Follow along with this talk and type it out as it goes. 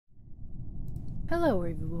Hello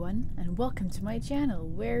everyone, and welcome to my channel,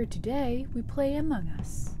 where today we play Among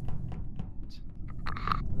Us.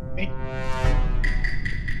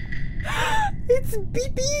 It's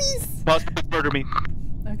BB's! Boss, murder me.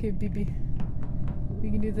 Okay, BB. We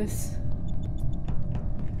can do this.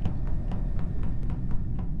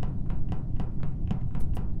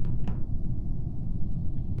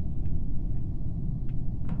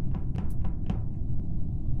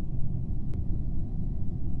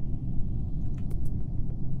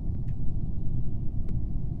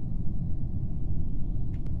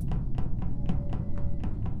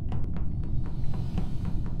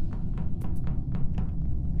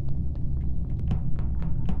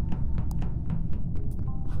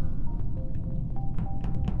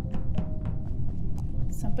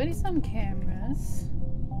 Somebody's on cameras.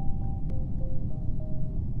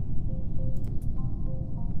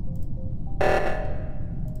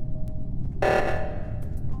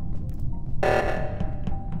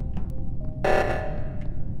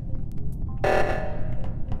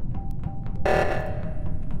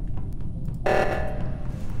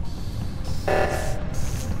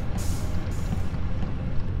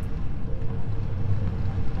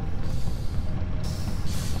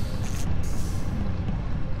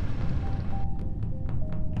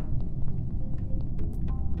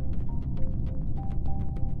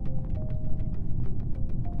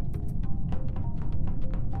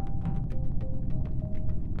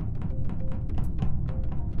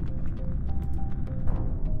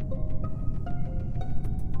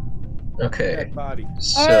 Okay.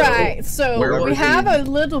 So, Alright, so we have we? a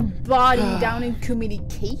little body down in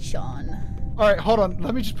communication. Alright, hold on.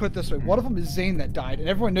 Let me just put it this way. One of them is Zane that died, and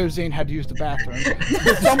everyone knows Zane had to use the bathroom.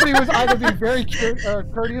 But somebody was either being very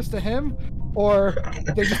courteous to him, or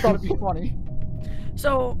they just thought it'd be funny.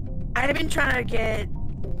 So, I've been trying to get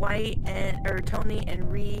White and Tony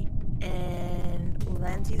and Ree and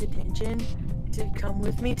Lancy's attention to come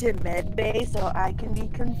with me to medbay so I can be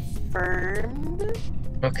confirmed.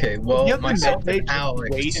 Okay, well, myself and Alex.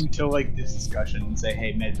 Wait until like this discussion and say,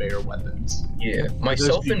 "Hey, medbay or weapons." Yeah,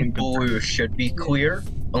 myself and Blue should be clear,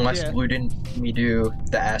 unless Blue didn't see me do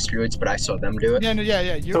the asteroids, but I saw them do it.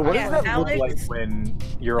 Yeah. So what does that Alex, look like when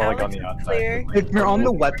you're like on the outside? Clear. If you're on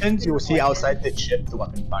the weapons, you will see outside the chip the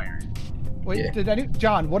weapon firing. Wait, Yeah.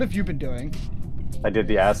 John, what have you been doing? I did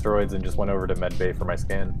the asteroids and just went over to medbay for my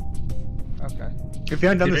scan. Okay. If you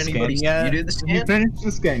haven't done Did the scan anybody yet, see you do the you scan? finished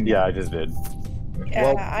the scan. Yeah, I just did. Yeah,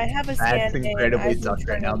 Well, I have a scan That's incredibly sucks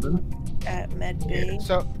right now, then. at medbay.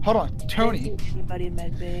 So, hold on. Tony, Anybody in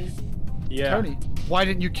medbay? Yeah, Tony, why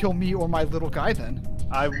didn't you kill me or my little guy then?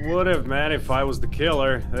 I would have, man, if I was the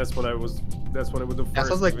killer. That's what I was. That's what I would do That first,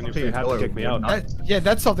 sounds like even if something they a had to killer kick me would out. not.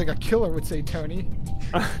 That's something a killer would say, Tony.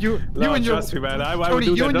 You No, and your trust me, man. I would Tony,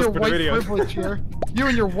 do you that and just your for the white video. privilege here. You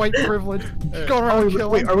and your white privilege. Go around Oh, and kill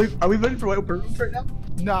wait, him. are we voting for white privilege right now?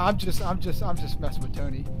 No, I'm just messing with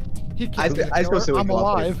Tony. He can't be the I was gonna say killer. we I'm can all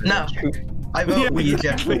alive. vote No, I vote we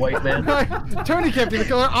eject the white man. Tony can't be the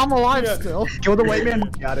killer. I'm alive Yeah. still. Kill the white man.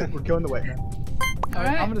 Got it. We're killing the white man.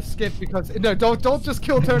 Alright, I'm gonna skip because no, don't just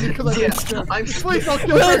kill Tony because I didn't skip. I'm Please don't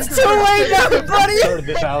kill Well, Tony. it's too late now, buddy! Started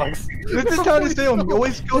this, Alex. This is Tony Salem. You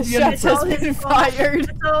always kill The the shots innocent. has been fired.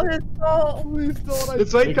 It's all his fault. Please don't.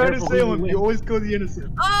 It's like Be Tony careful who you Salem. win. You always kill the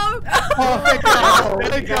innocent. Oh! Oh, thank God.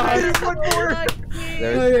 Thank God. One more.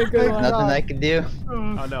 There's Okay, good. nothing I can do.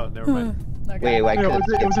 Oh no, never mind. Wait, I No,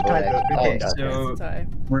 could it was a tie vote. Okay, Okay. so Sorry.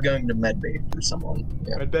 we're going to medbay for someone.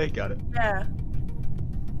 Yeah. Medbay, got it. Yeah.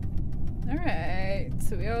 Alright,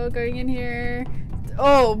 so we all going in here.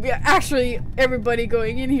 Oh, yeah, actually, everybody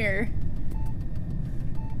going in here.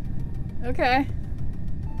 Okay.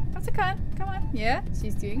 That's a con. Come on. Yeah,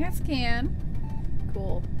 she's doing a scan.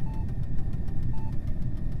 Cool.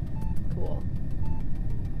 Cool.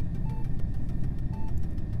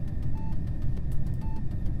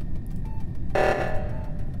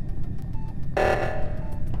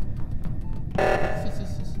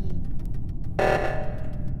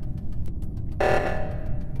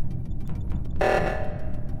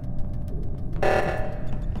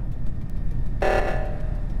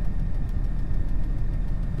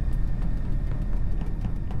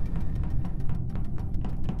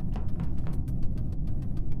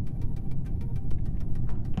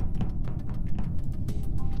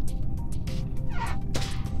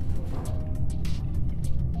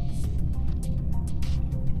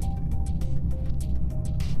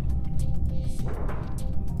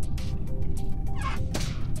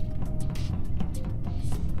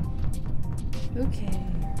 Okay.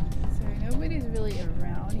 Sorry, nobody's really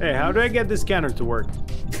around. Hey, how do I get this scanner to work?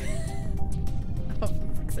 Oh,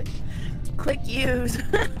 for fuck's sake. Click use.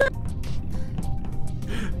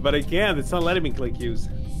 But I can't. It's not letting me click use.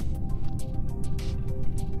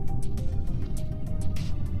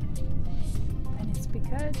 And it's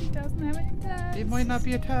because he doesn't have any tasks. It might not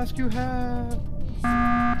be a task you have.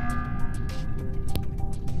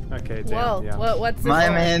 Okay, damn. Well, yeah. what's this? My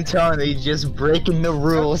man Tony just breaking the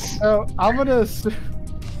rules. So I'm gonna assume,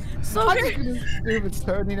 So I'm just gonna assume it's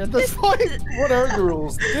Tony at this point. What are the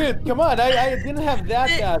rules? Dude, come on, I didn't have that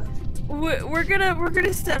task. we're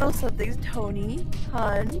gonna settle some things, Tony,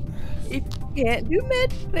 hun. If you can't do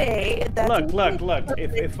medbay, that's Look.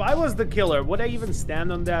 If I was the killer, would I even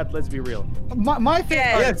stand on that? Let's be real. My thing.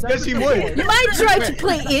 Yes, yes, you would. You might try to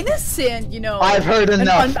play innocent, you know. I've heard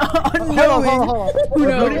enough. Unknowing. Who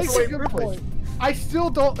That knows? makes a good point. I still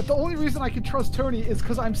don't. The only reason I can trust Tony is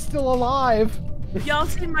because I'm still alive. Y'all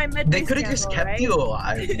seen my medbay They could have just scandal, kept right? you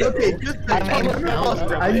alive. Okay, just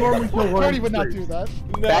I normally kill Tony Lawrence would not first. do that.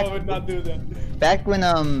 No, Back- I would not do that. Back when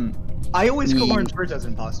I always kill Yeah. Lawrence first as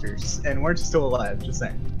imposters, and Lawrence is still alive. Just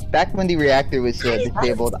saying. back when the reactor was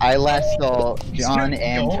disabled, I last saw John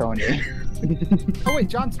and Tony. Oh wait,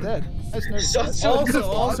 John's dead. That's nerdy.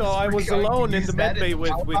 Also, I was alone in the That medbay is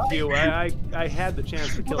with how you. I had the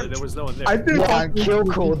chance to kill it. There was no one there. I've been Yeah, on kill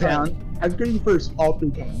cooldown. I've been first all 3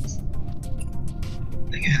 times.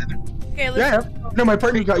 Okay, let's Yeah. No, my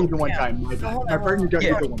partner got you the one Yeah. time. My partner got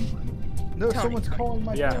you the one time. No, Tony. someone's calling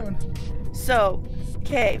my Yeah. phone. So,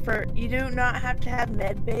 okay, you do not have to have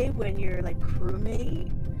medbay when you're like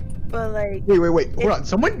crewmate, but like. Wait. Hold on. if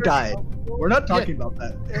Someone you're died. helpful- We're not talking about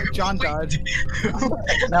that. John died.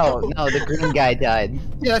 No, the green guy died.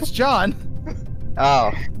 Yeah, that's John.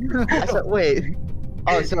 Oh, I saw, wait.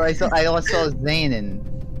 Oh, so I also saw Zane and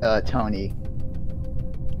Tony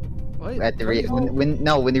Wait, at the Tony's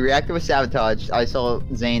all- when the reactor was sabotaged. I saw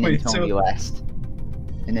Zane Wait, and Tony so- last,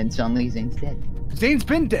 and then suddenly Zane's dead. Zane's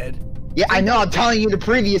been dead. Yeah, I know. I'm telling you the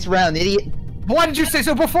previous round, idiot. Why did you say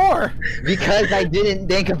so before? Because I didn't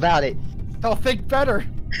think about it. I'll think better.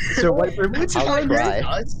 So white privilege? I'll cry.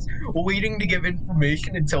 Us waiting to give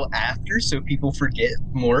information until after so people forget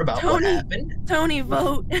more about what Tony. happened. Tony,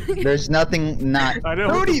 vote. There's nothing not. I know.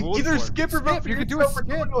 what Tony, the rules either were. skip or vote Skip, for you could do yourself a or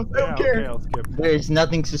skip. someone else. I Yeah, don't care. okay, I'll skip. There's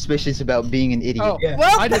nothing suspicious about being an idiot. Oh, Yeah.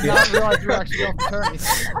 Well, I did not realize you were actually going for Tony.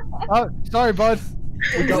 Oh, sorry, bud.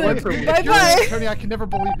 We got one for Bye bye. Tony, I can never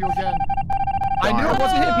believe you again. I knew it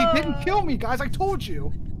wasn't him. He didn't kill me, guys. I told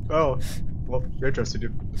you. Oh, well, you're trusted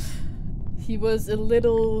you. He was a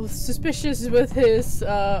little suspicious with his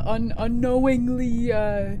unknowingly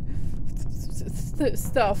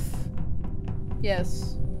stuff.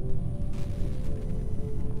 Yes.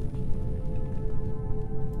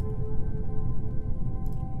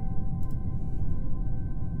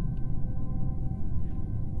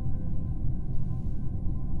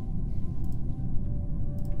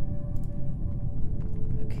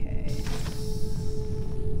 Okay.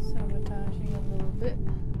 Sabotaging a little bit.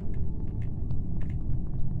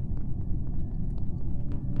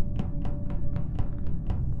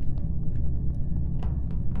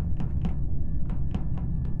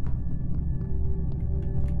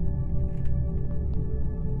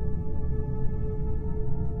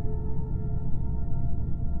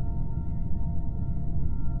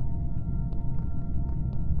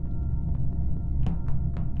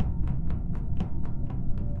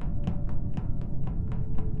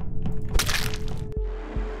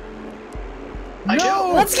 I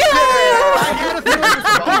know. Let's go! I had a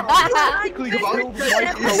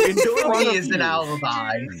feeling Tony is an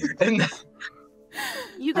alibi. And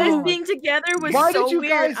You guys Oh. being together was Why so did you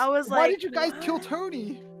weird. guys? I was why like, did you guys kill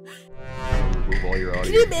Tony? Remove all your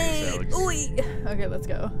audio. Alex. Okay, let's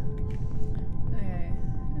go. Okay.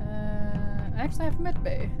 I actually have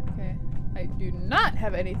medbay. Okay. I do not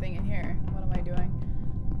have anything in here. What am I doing?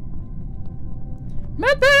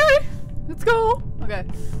 Medbay! Let's go! Okay.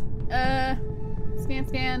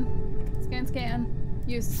 Scan.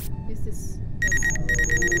 Use this.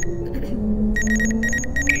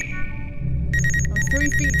 I'm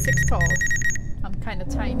 3 feet 6 tall. I'm kind of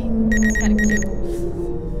tiny. It's kind of cute.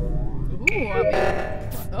 Ooh,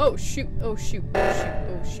 oh shoot.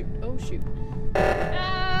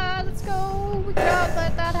 Ah, let's go. We can't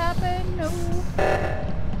let that happen. No.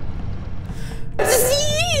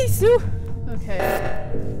 Disease! Ooh. Okay.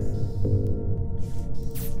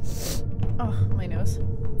 Oh, my nose.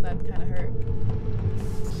 That kind of hurt.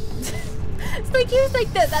 It's like he was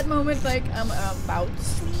like that moment, like I'm about to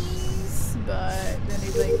sneeze, but then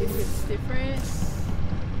it gets different.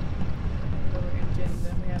 Lower engine,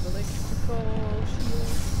 then we have electrical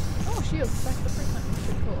shields. Oh, shields! That's the first time.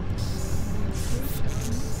 Shit, cool.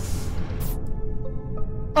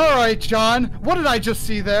 All right, John. What did I just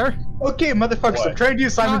see there? Okay, motherfuckers, I'm trying to do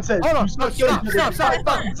Simon Says. Hold on, You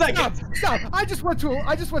stop! I just went to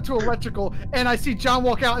electrical, and I see John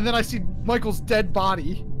walk out, and then I see Michael's dead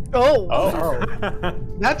body. Oh.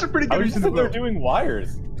 That's a pretty I good was reason just to in there vote. doing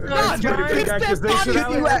wires. God, pretty big his dead accusation,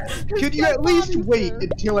 body- Alex. Could you at least wait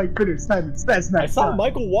until I finish Simon Says I next saw time?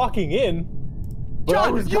 Michael walking in, but I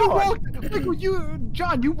John, was you gone. walked. Michael,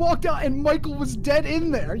 you walked out, and Michael was dead in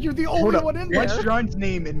there. You're the Hold only up. one in What's there. John's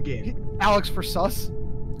name in game? Alex for sus.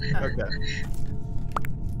 Okay.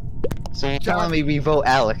 So you're telling me we vote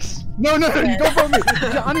Alex? No, you don't vote me.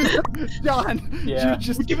 John, Yeah. you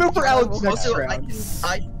just We can vote for Alex next Also, round.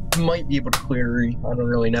 I might be able to clear Ree. I don't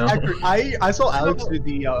really know. Actually, I saw Alex do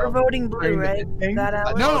the We're voting blue, right? thing. That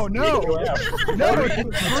Alex? no. Continue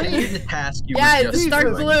the task you Yeah, were just just start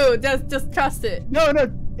doing. glue. Just trust it. No,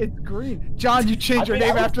 it's green. John, you change your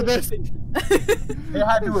name after this. They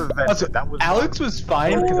had to avenge also, it. That was Alex was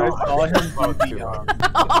fine because I saw him do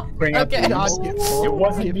the bring up Okay. the John, It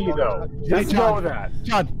wasn't me though. Hey, Just know John. that.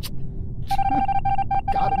 John.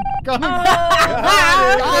 Got him. Got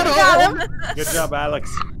him. Good job, Alex.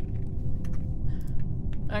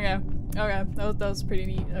 Okay. That was pretty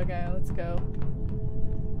neat. Okay, let's go.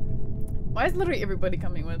 Why is literally everybody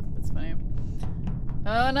coming with? It's funny.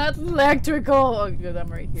 Oh, not electrical. Oh, good. I'm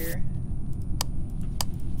right here.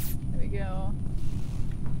 There we go.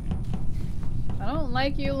 I don't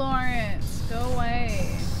like you, Lawrence. Go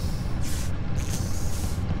away.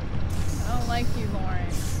 I don't like you,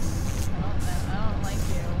 Lawrence. I don't like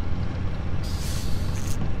you.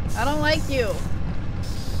 I don't like you.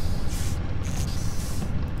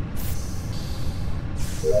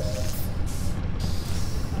 I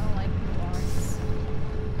don't like you, Lawrence.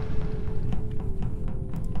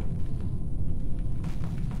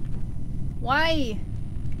 Why?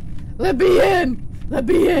 Let me in! Let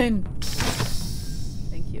me in!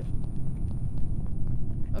 Thank you.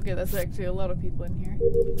 Okay, that's actually a lot of people in here.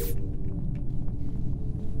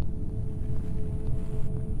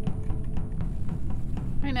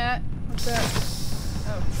 Hi, Nat. What's up?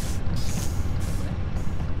 Oh.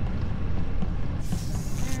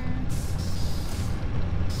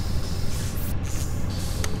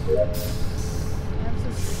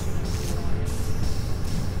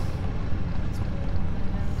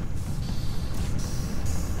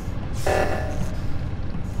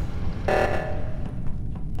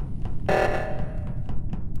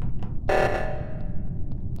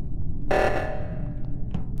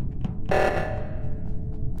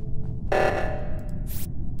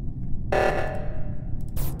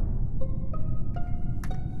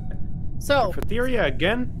 So, Cafeteria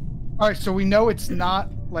again? All right, so we know it's not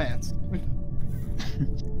Lance.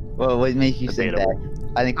 Well, what makes you say Debatable.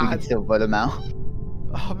 that? I think we can still vote him out.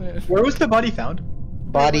 Oh man. Where was the body found?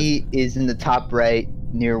 Body is in the top right,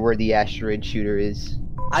 near where the asteroid shooter is.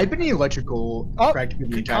 I've been in electrical practically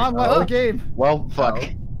the entire Con left the game. Well, fuck.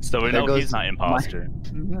 So we There know goes he's not imposter.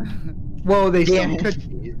 Well, they Damn still it.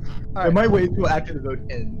 could be. All I right, might wait until after the vote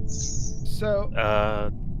ends. so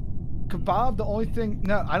Kebab, the only thing,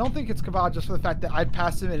 no, I don't think it's Kebab just for the fact that I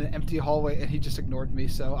passed him in an empty hallway and he just ignored me,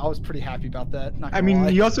 so I was pretty happy about that. Not I gonna mean, lie.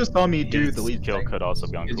 you also saw me do His the lead kill thing. could also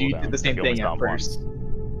be on 'Cause you cooldown. did the same It was thing at not first.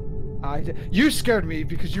 once. You scared me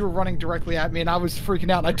because you were running directly at me and I was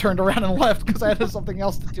freaking out and I turned around and left because I had something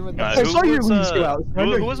else to do in Guys, there. I saw you was, lose two hours.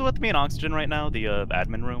 who was with me in Oxygen right now? The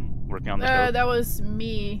admin room working on the code? that was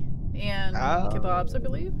me and Kebabs, I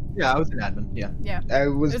believe. Yeah, I was an admin. Yeah. Yeah. I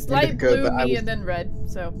was. It's ready to light go, blue, but I me, was, and then red.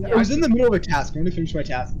 So I was in the middle of a task. I only finished my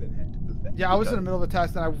task and then head to the thing. Yeah, I was in the middle of a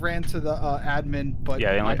task and I ran to the admin, but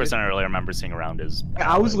Yeah, the only I person didn't- I really remember seeing around is.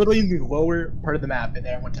 I was literally in the lower part of the map, and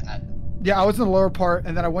then I went to admin. Yeah, I was in the lower part,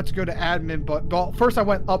 and then I went to go to admin, but well, first I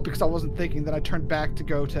went up because I wasn't thinking. Then I turned back to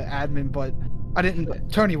go to admin, but I didn't.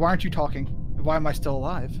 Tony, why aren't you talking? Why am I still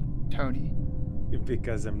alive, Tony?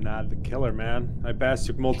 Because I'm not the killer, man. I passed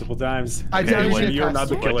you multiple times. I Okay, did. what- You're not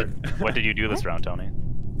the what killer. What did you do this round, Tony?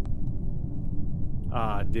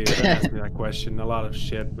 Ah, dude, don't ask me that question. A lot of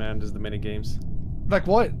shit, man. Just the mini games. Like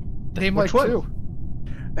what? Name Which like one? two.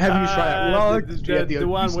 Have you tried logs? the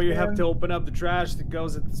one where you have to open up the trash that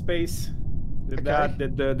goes into space. Did Okay.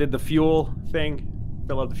 that. Did the fuel thing.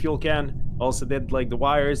 Fill up the fuel can. Also did like the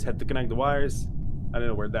wires. Had to connect the wires. I don't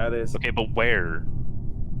know where that is. Okay, but where?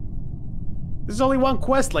 There's only one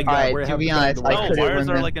quest like that Alright, where you to have be to connect honest, the I No, wires. could've wires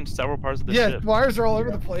are went like in several parts of the Yeah, ship. wires are all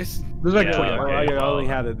over the place. There's like Yeah, 20. okay. I only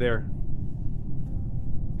had it there.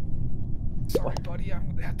 Sorry, buddy, I'm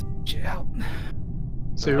gonna have to chill out.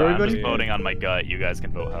 So I'm everybody. just voting on my gut. You guys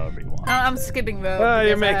can vote however you want. I'm skipping vote. You're because I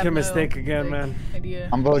have making a no, mistake again, like, man. Idea.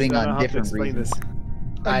 I'm voting I don't know on how to different explain reasons. this.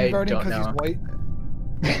 Are you I voting don't because he's know. white?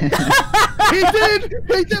 He did!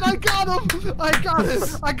 He did! I got him! I got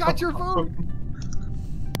it! I got your vote!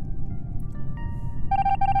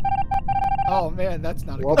 Oh man, that's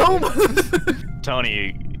not a good Oh!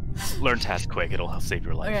 Tony, learn task quick. It'll help save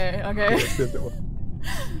your life. Okay, okay.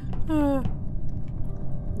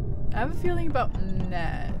 I have a feeling about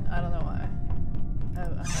Nat. I don't know why.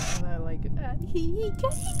 I like it. He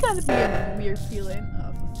gotta be a weird feeling.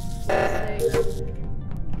 Oh, for fuck's sake.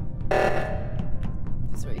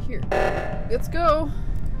 It's right here. Let's go.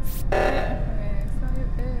 Okay, 5,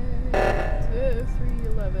 8, 2, 3,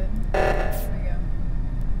 11. There we go.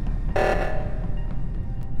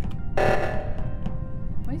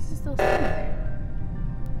 Why is he still standing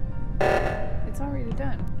there? It's already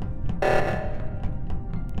done.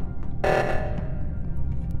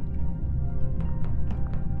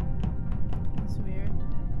 That's weird.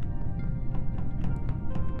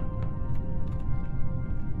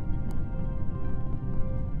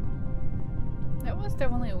 That was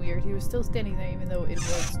definitely weird. He was still standing there even though it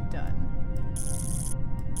was done.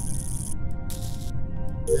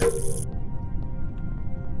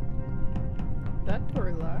 That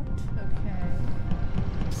door locked. Okay.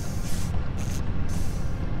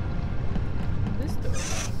 This door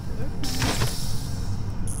locked.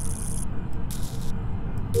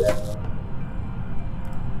 Okay.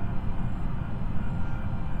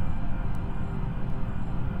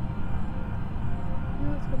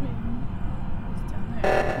 What's coming? It's down there.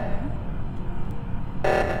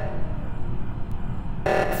 Okay.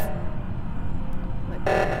 Like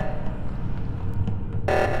that.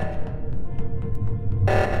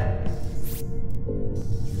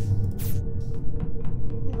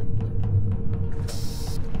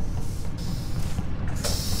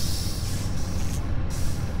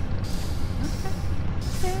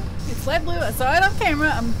 It's light blue. I saw it on camera.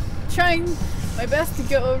 I'm trying my best to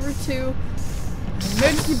go over to the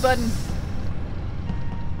emergency button.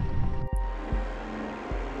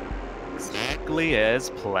 Exactly as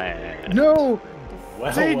planned. No!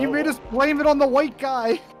 Well, Zane, you made us blame it on the white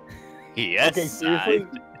guy! Yes. Okay, seriously,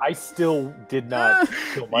 I still did not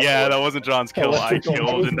kill my Yeah, boy. that wasn't John's kill. I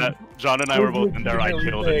killed, and that John and I were both in there. I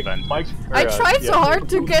killed and then. I tried so hard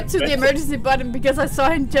to get to the emergency button because I saw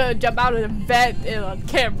him jump out of the vent on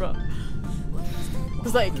camera. It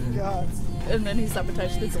was like, God. and then he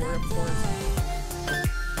sabotaged the door, of course.